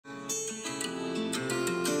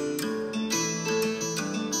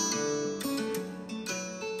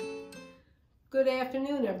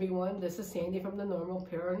afternoon, everyone. This is Sandy from the Normal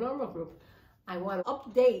Paranormal Group. I want to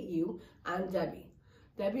update you on Debbie.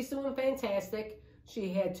 Debbie's doing fantastic.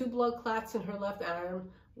 She had 2 blood clots in her left arm,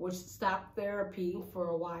 which stopped therapy for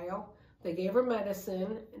a while. They gave her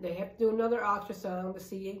medicine. They have to do another ultrasound to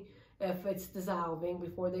see if it's dissolving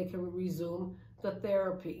before they can resume the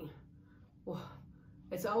therapy. Well,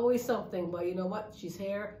 it's always something, but you know what? She's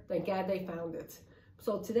here. Thank God they found it.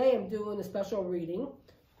 So today I'm doing a special reading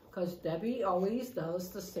because Debbie always does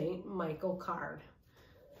the St. Michael card.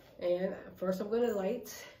 And first I'm going to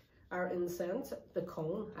light our incense, the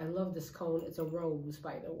cone. I love this cone. It's a rose,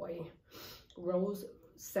 by the way. Rose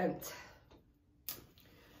scent.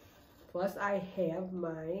 Plus I have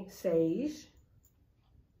my sage.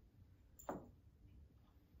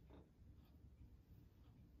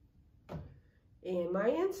 And my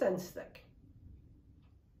incense stick.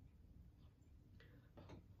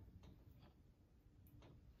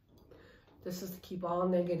 This is to keep all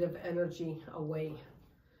negative energy away.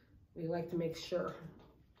 We like to make sure.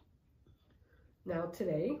 Now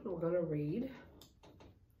today, we're going to read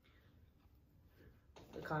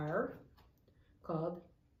the card called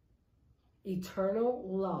Eternal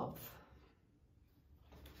Love.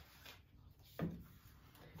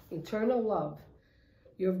 Eternal Love.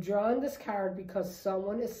 You have drawn this card because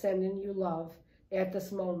someone is sending you love at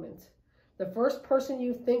this moment. The first person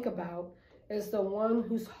you think about is the one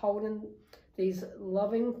who's holding these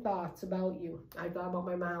loving thoughts about you. I thought about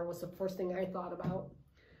my mom, was the first thing I thought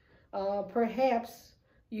about. Perhaps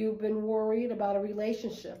you've been worried about a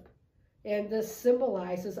relationship, and this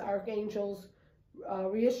symbolizes Archangel's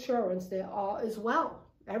reassurance that all is well.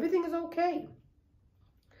 Everything is okay.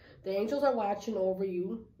 The angels are watching over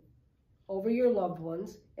you, over your loved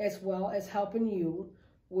ones, as well as helping you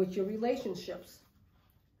with your relationships.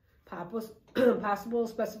 Possible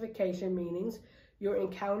specification meanings: you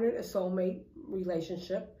encountered a soulmate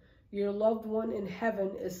relationship. Your loved one in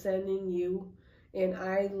heaven is sending you an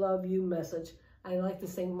I love you message. I like to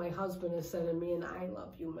say my husband is sending me an I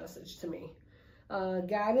love you message to me.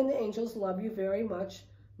 God and the angels love you very much.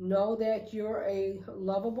 Know that you're a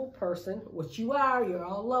lovable person, which you are. You're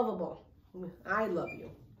all lovable. I love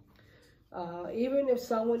you. Even if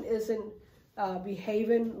someone isn't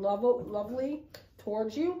behaving lovely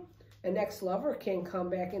towards you, an ex-lover can come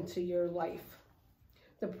back into your life.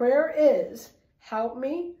 The prayer is, help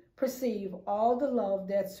me perceive all the love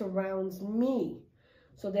that surrounds me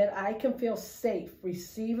so that I can feel safe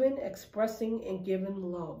receiving, expressing, and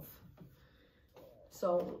giving love.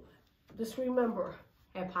 So just remember,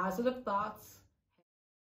 have positive thoughts.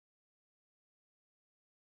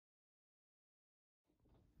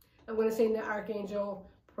 I'm going to say the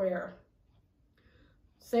Archangel prayer.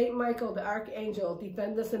 St. Michael, the Archangel,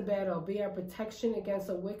 defend us in battle. Be our protection against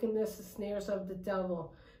the wickedness and snares of the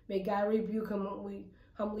devil. May God rebuke him, we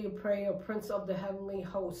humbly pray, O Prince of the heavenly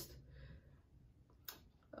host.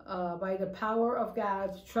 By the power of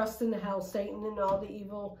God, trust in hell, Satan, and all the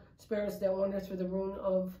evil spirits that wander through the ruin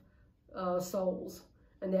of souls.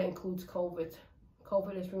 And that includes COVID.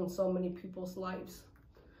 COVID has ruined so many people's lives.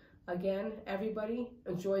 Again, everybody,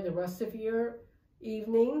 enjoy the rest of your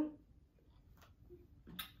evening.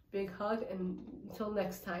 Big hug, and until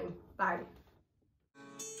next time, bye.